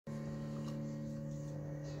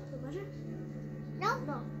Was it? No.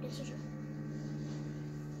 No. Yes, was it?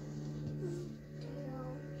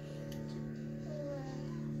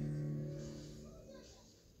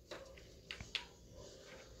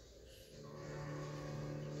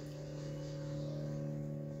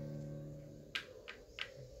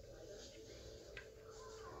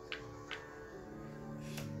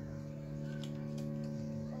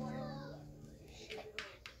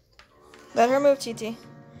 Let her move, Tt.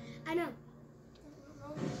 I know.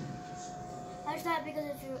 I just thought because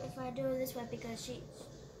if I do it this way, because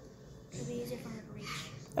it'll be easier for her to reach.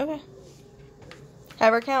 Okay.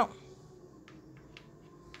 Have her count.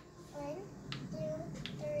 1, 2,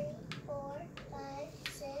 3, 4, 5,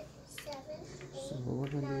 6, 7, 8, So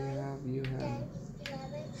what weapon do you have? 10,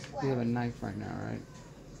 11, 12. You have a knife right now, right?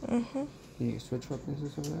 Mm-hmm. Can you switch weapons or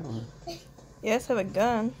something? Or? Yes, have a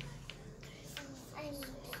gun.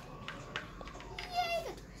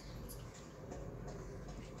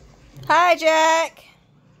 Hi, Jack.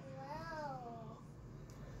 Wow.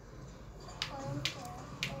 1, 2,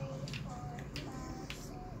 3, 4,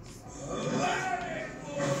 5,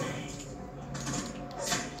 6,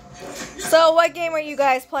 7. So, what game are you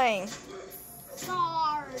guys playing?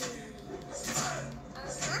 Sorry.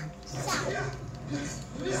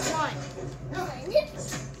 Sorry. 1.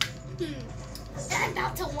 I'm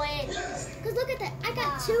about to win. Cause look at that. I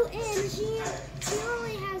got 2 in. She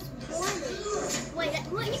only has 1. Wait,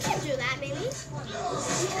 well, you can't do that, baby. Because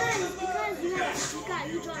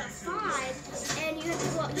you draw a 5, and you have to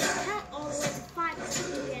go. You cut all the way to 5 to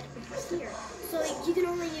get here. So you can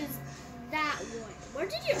only use that one. Where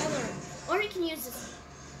did your other? Or you can use this.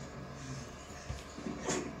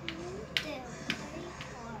 1, 2, 3, 4,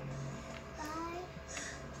 5.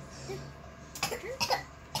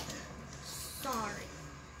 Sorry.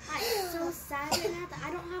 I'm so sad right now that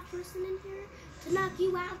I don't have a person in here to knock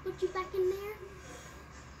you out and put you back in there.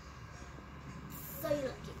 So you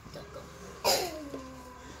don't get to go.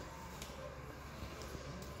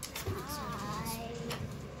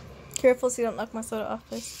 Careful so you don't knock my soda off,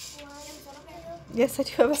 please. Yes, I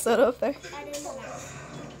do have a soda up there. I didn't know that.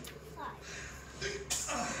 5.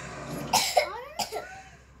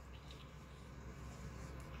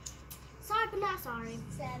 Sorry, but not sorry.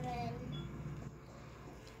 7.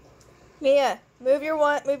 Mia, move your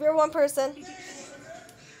one person. Move your one person.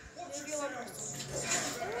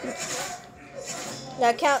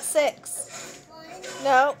 Now count 6. 1, No.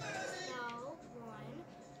 No. 1,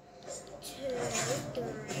 2, 3,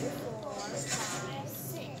 4, 5,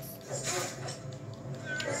 6.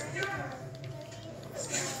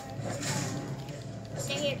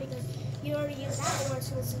 Stay here because you already used that one,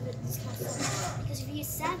 so this counts 7. Because if you use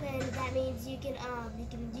 7, that means you can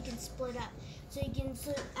split up. So you can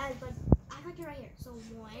I got you right here. So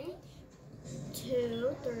 1,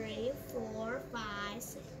 2, 3, 4, 5,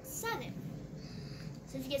 6, 7.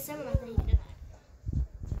 So if you get 7 like that, you can do that.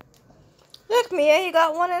 Look, Mia, you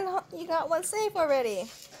got one safe already.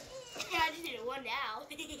 Yeah, I just did 1 now.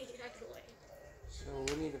 So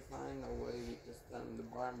we need to find a way because the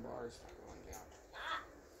bar and bars are going down.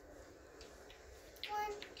 1,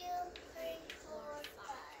 2, 3, 4,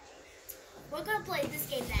 5. We're gonna play this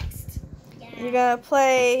game next. You're gonna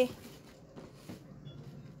play.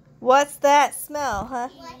 What's that smell, huh?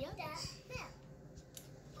 What's Yep. that smell?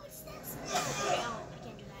 What's that Oh, I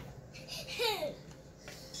can't do that.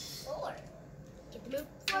 smell? 4. Get the move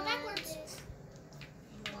 4 backwards.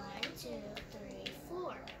 1, 2, 3,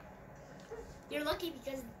 4. You're lucky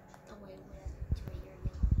because. Oh wait, you're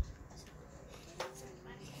yellow.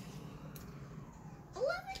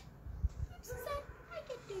 11. I'm so sad. I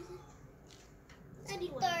can't do this. I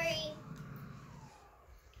need 1. 3.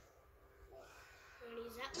 We're gonna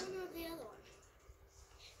use that one or the other one.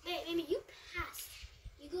 Wait, Amy, you passed.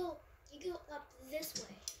 You go up this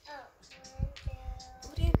way. Oh, 1, 2.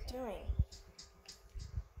 What are you doing?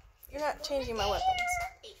 You're not changing my weapons.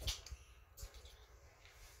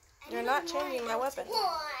 You're not changing my weapon. 1.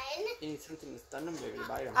 You need something to stun them or to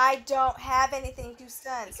bite them. I don't have anything to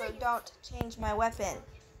stun, so don't change my weapon.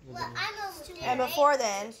 Well, I'm almost there. And before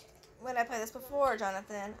then, when I played this before,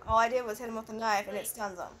 Jonathan, all I did was hit him with a knife and it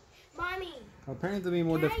stuns him. Mommy, Apparently it'll be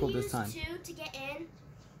more can difficult I use this time. 2 to get in?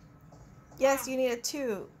 Yes, you need a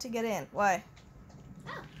 2 to get in. Why?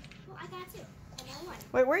 Oh, well, I got 2. I got 1.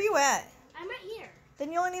 Wait, where are you at? I'm right here.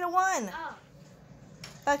 Then you only need a 1. Oh.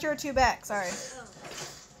 Thought you were 2 back, sorry. Oh.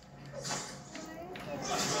 1, 2, 3, 4,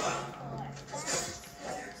 5, 6,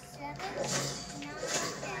 7, 9,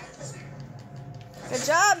 10. Good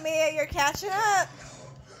job, Mia, you're catching up.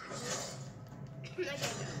 Okay. 1.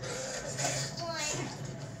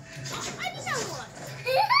 Oh, I need that 1.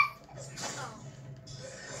 Oh.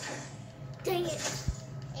 Dang it.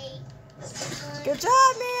 8. Good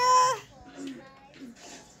job, Mia.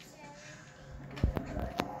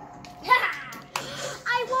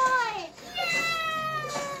 I won!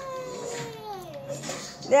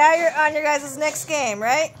 Yay! Now you're on your guys' next game,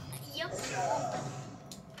 right? Yep.